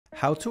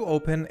How to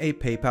open a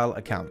PayPal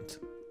account.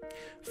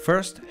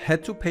 First,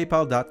 head to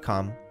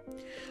paypal.com.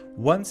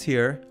 Once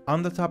here,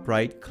 on the top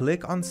right,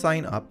 click on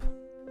Sign Up.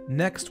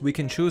 Next, we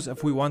can choose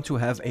if we want to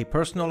have a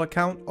personal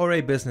account or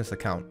a business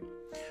account.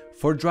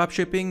 For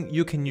dropshipping,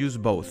 you can use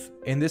both.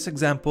 In this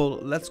example,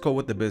 let's go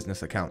with the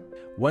business account.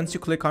 Once you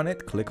click on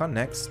it, click on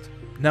Next.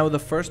 Now, the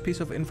first piece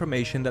of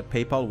information that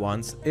PayPal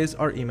wants is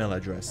our email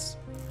address.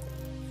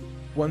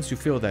 Once you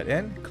fill that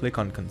in, click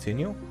on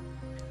Continue.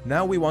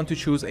 Now we want to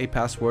choose a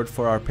password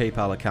for our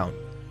PayPal account.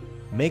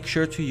 Make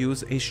sure to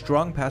use a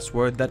strong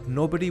password that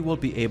nobody will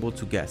be able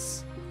to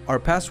guess. Our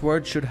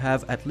password should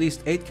have at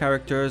least 8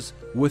 characters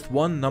with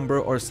one number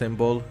or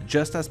symbol,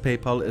 just as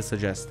PayPal is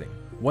suggesting.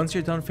 Once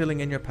you're done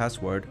filling in your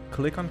password,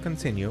 click on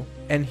Continue,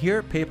 and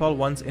here PayPal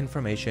wants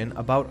information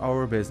about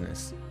our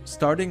business,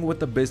 starting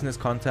with the business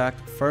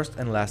contact, first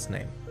and last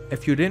name.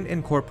 If you didn't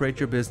incorporate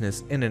your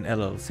business in an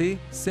LLC,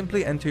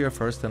 simply enter your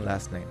first and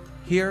last name.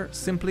 Here,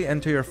 simply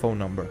enter your phone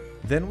number.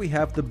 Then we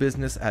have the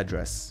business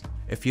address.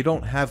 If you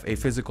don't have a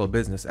physical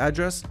business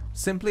address,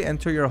 simply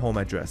enter your home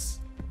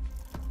address.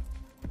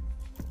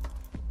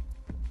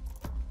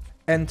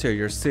 Enter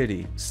your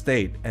city,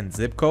 state, and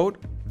zip code.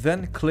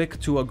 Then click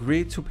to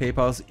agree to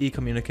PayPal's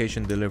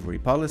e-communication delivery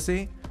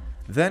policy.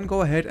 Then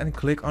go ahead and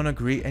click on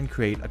Agree and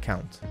Create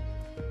Account.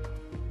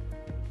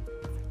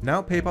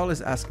 Now PayPal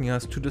is asking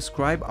us to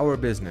describe our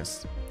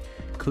business.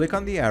 Click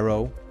on the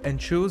arrow and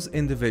choose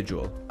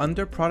Individual.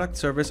 Under Product,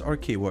 Service, or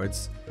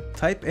Keywords,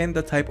 type in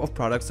the type of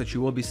products that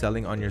you will be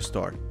selling on your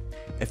store.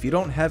 If you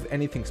don't have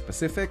anything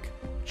specific,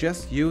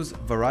 just use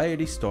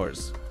Variety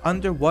Stores.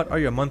 Under What are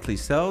your monthly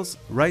sales,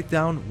 write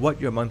down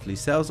what your monthly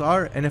sales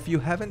are, and if you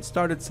haven't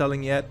started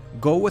selling yet,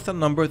 go with a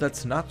number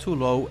that's not too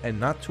low and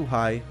not too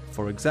high.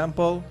 For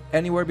example,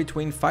 anywhere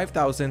between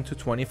 $5,000 to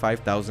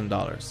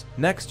 $25,000.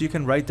 Next, you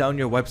can write down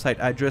your website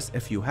address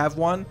if you have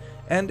one,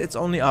 and it's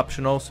only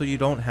optional, so you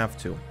don't have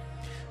to.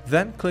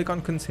 Then click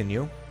on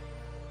Continue.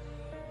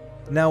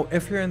 Now,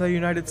 if you're in the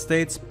United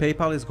States,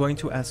 PayPal is going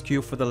to ask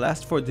you for the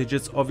last 4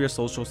 digits of your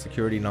social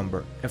security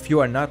number. If you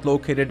are not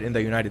located in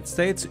the United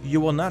States,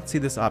 you will not see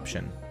this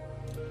option.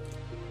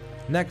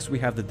 Next, we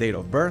have the date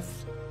of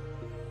birth.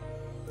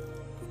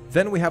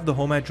 Then we have the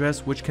home address,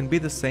 which can be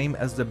the same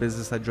as the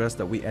business address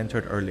that we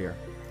entered earlier.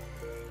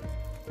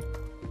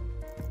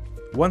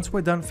 Once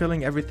we're done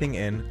filling everything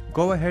in,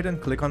 go ahead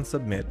and click on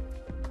Submit.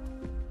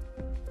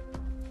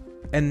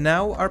 And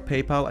now our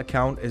PayPal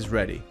account is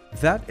ready.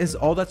 That is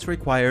all that's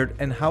required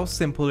and how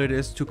simple it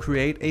is to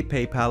create a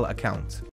PayPal account.